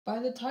By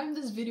the time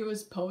this video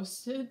is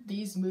posted,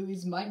 these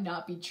movies might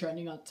not be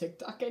trending on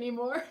TikTok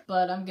anymore,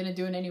 but I'm gonna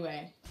do it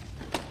anyway.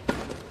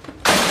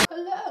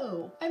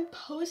 Hello! I'm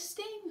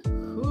posting?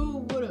 Who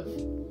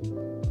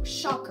would've?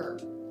 Shocker.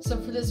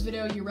 So for this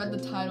video, you read the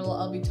title,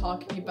 I'll be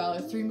talking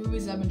about 3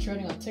 movies that have been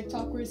trending on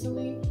TikTok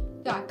recently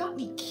that got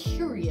me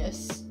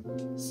curious.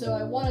 So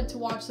I wanted to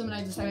watch them and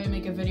I decided to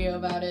make a video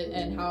about it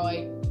and how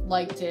I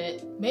liked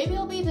it. Maybe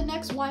I'll be the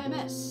next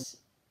YMS.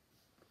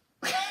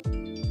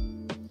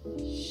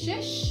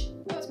 Shish!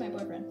 That was my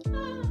boyfriend.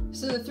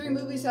 So the 3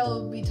 movies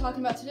I'll be talking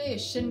about today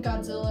is Shin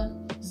Godzilla,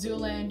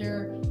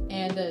 Zoolander,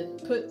 and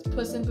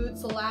Puss in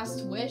Boots: The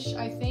Last Wish,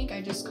 I think.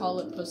 I just call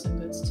it Puss in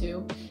Boots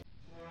 2.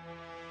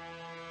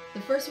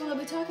 The first one I'll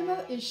be talking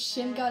about is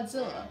Shin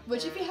Godzilla,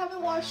 which if you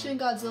haven't watched Shin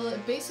Godzilla,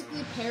 it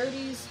basically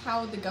parodies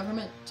how the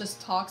government just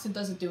talks and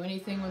doesn't do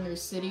anything when their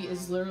city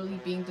is literally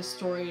being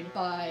destroyed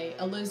by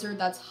a lizard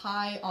that's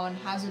high on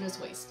hazardous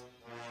waste.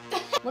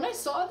 When I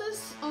saw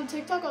this on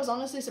TikTok, I was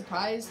honestly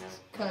surprised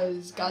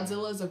because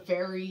Godzilla is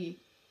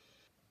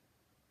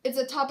it's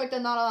a topic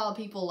that not a lot of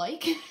people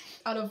like.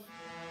 Out of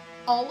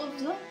all of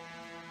them,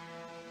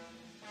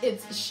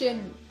 it's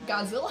Shin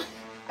Godzilla.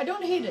 I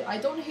don't hate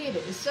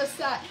it, it's just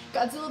that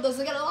Godzilla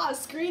doesn't get a lot of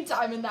screen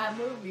time in that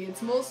movie.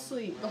 It's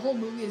mostly, the whole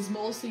movie is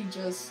mostly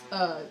just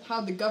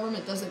how the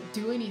government doesn't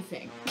do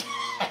anything.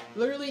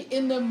 Literally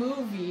in the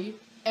movie,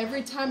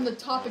 every time the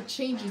topic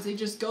changes, they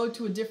just go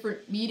to a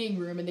different meeting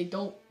room and they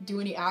don't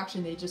do any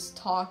action, they just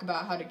talk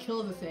about how to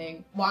kill the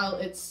thing while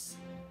it's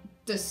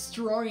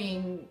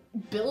destroying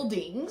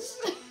buildings.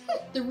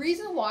 The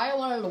reason why I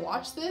wanted to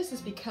watch this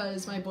is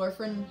because my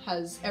boyfriend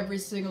has every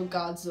single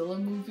Godzilla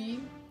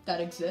movie that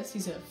exists.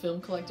 He's a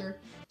film collector,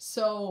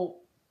 so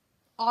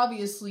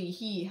obviously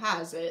he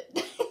has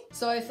it.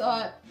 So I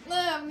thought,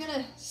 I'm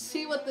gonna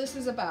see what this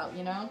is about,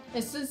 you know?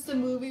 And since the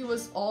movie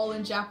was all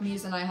in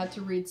Japanese and I had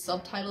to read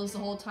subtitles the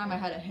whole time, I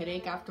had a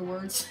headache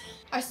afterwards.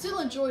 I still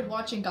enjoyed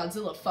watching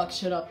Godzilla fuck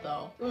shit up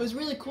though. It was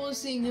really cool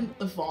seeing him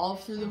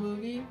evolve through the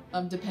movie,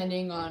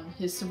 depending on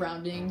his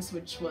surroundings,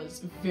 which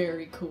was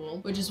very cool.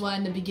 Which is why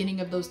in the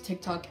beginning of those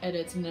TikTok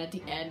edits and then at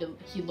the end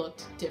he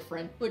looked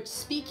different. Which,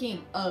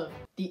 speaking of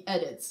the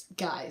edits,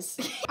 guys,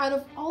 out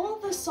of all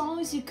of the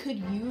songs you could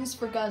use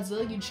for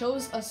Godzilla, you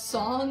chose a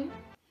song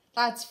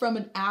that's from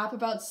an app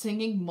about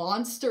singing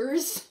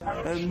monsters.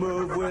 And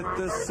move with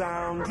the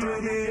sound to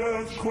the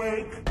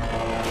earthquake.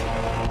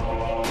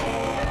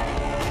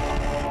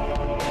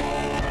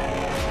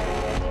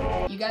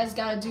 You guys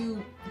gotta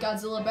do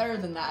Godzilla better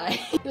than that.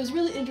 It was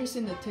really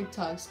interesting, the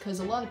TikToks, because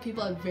a lot of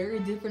people had very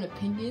different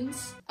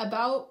opinions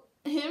about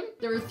him.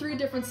 There were 3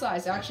 different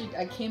sides. Actually,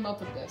 I came up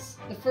with this.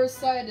 The first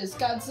side is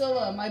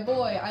Godzilla, my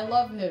boy, I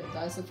love him.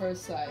 That's the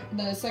first side. And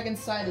then the second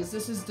side is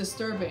this is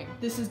disturbing.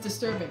 This is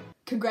disturbing.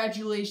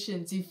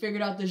 Congratulations, you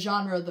figured out the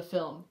genre of the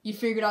film. You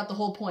figured out the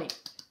whole point.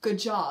 Good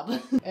job.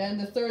 And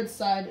the third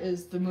side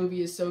is the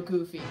movie is so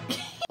goofy.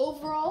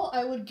 Overall,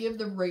 I would give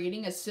the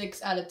rating a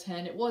 6 out of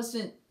 10. It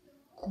wasn't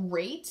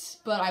great,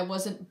 but I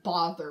wasn't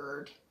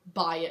bothered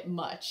by it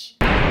much.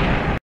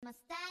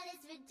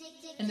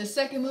 And the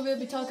second movie I'll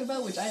be talking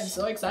about, which I am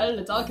so excited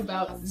to talk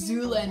about,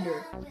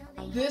 Zoolander.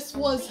 This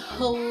was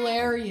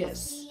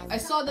hilarious. I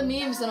saw the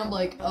memes and I'm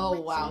like,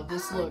 oh wow,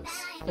 this looks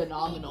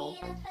phenomenal.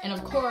 And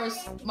of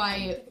course,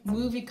 my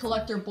movie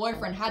collector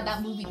boyfriend had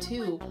that movie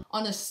too,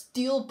 on a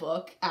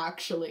steelbook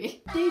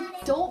actually. They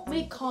don't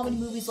make comedy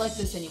movies like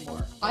this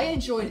anymore. I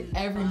enjoyed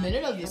every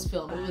minute of this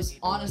film. It was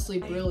honestly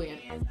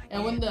brilliant.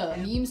 And when the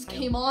memes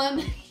came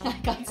on, I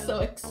got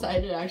so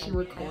excited I actually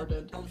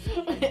recorded.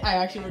 I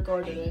actually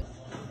recorded it.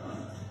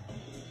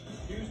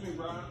 Excuse me,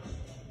 Brian.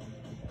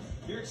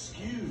 You're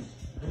excused.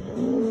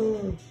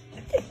 And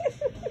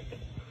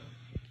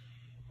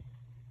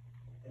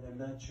I'm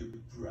not your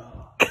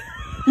bra.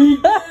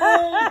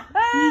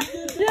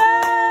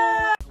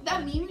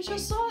 That meme you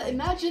just saw,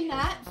 imagine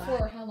that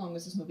for, how long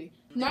was this movie?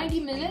 90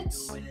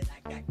 minutes?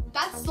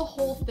 That's the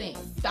whole thing.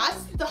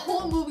 That's the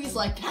whole movie's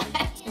like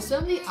that. And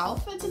some of the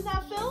outfits in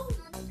that film,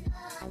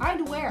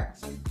 I'd wear.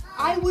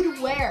 I would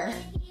wear.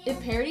 It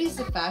parodies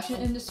the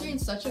fashion industry in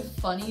such a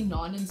funny,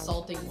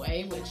 non-insulting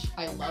way, which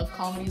I love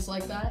comedies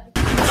like that.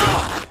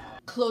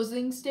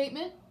 Closing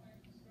statement.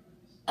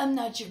 I'm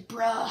not your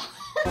bra.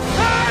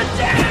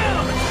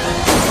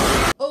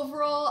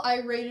 Overall,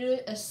 I rated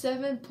it a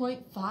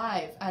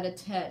 7.5 out of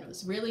 10. It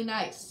was really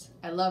nice.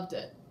 I loved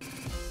it.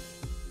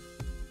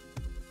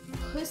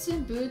 Puss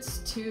in Boots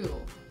 2: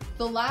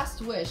 The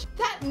Last Wish.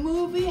 That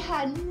movie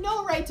had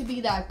no right to be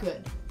that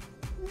good.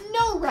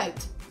 No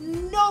right.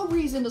 No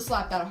reason to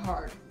slap that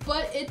hard.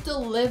 But it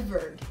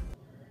delivered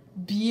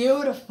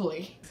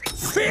beautifully.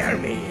 Fear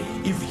me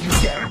if you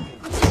dare.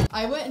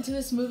 I went into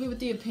this movie with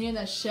the opinion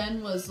that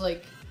Shen was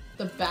like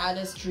the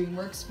baddest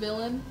DreamWorks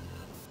villain,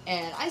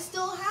 and I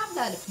still have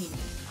that opinion.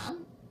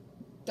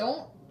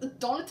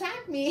 Don't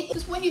attack me.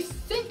 Just when you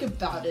think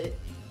about it,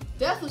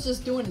 Death was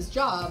just doing his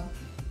job,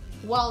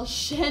 while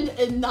Shen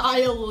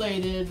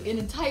annihilated an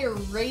entire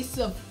race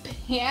of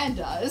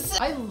pandas.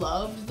 I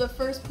loved the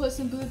first Puss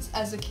in Boots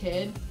as a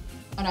kid,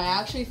 and I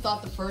actually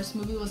thought the first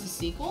movie was a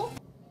sequel.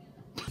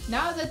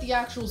 Now that the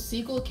actual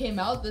sequel came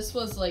out, this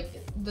was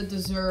like the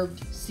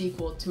deserved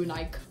sequel to an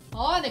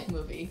iconic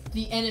movie.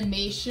 The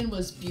animation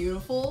was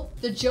beautiful.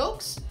 The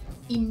jokes,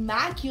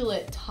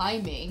 immaculate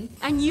timing.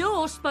 And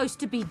you're supposed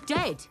to be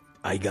dead.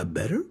 I got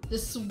better? The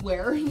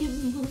swearing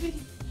in the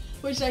movie,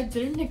 which I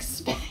didn't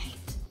expect.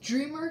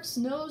 DreamWorks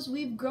knows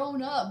we've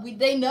grown up.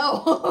 They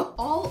know.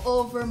 All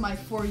over my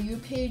For You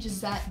page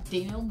is that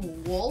Daniel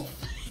Wolf.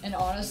 And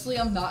honestly,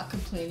 I'm not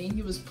complaining.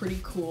 He was pretty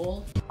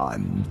cool.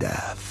 I'm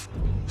deaf.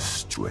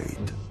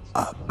 Straight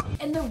up.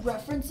 And the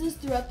references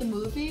throughout the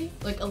movie,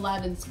 like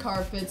Aladdin's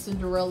carpet,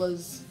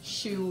 Cinderella's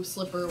shoe,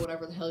 slipper,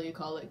 whatever the hell you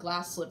call it,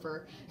 glass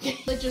slipper.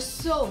 Like just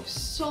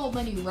so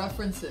many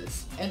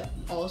references. And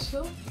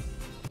also,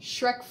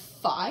 Shrek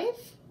 5?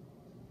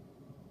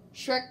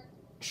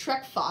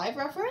 Shrek 5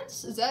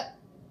 reference? Is that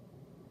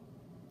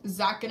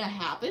gonna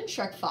happen?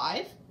 Shrek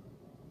 5?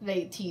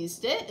 They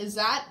teased it. Is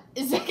that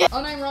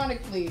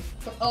unironically,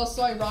 but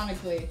also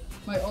ironically,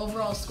 my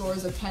overall score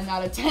is a 10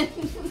 out of 10.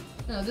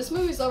 No, this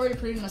movie's already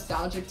pretty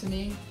nostalgic to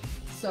me,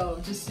 so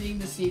just seeing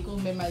the sequel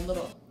made my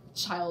little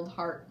child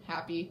heart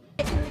happy.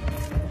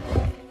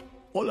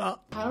 Hola.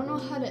 I don't know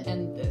how to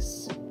end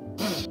this.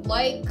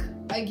 Like,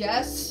 I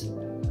guess,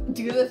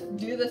 do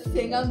the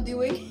thing I'm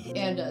doing,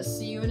 and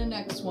see you in the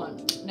next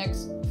one.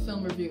 Next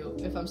film review,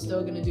 if I'm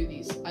still gonna do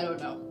these. I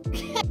don't know.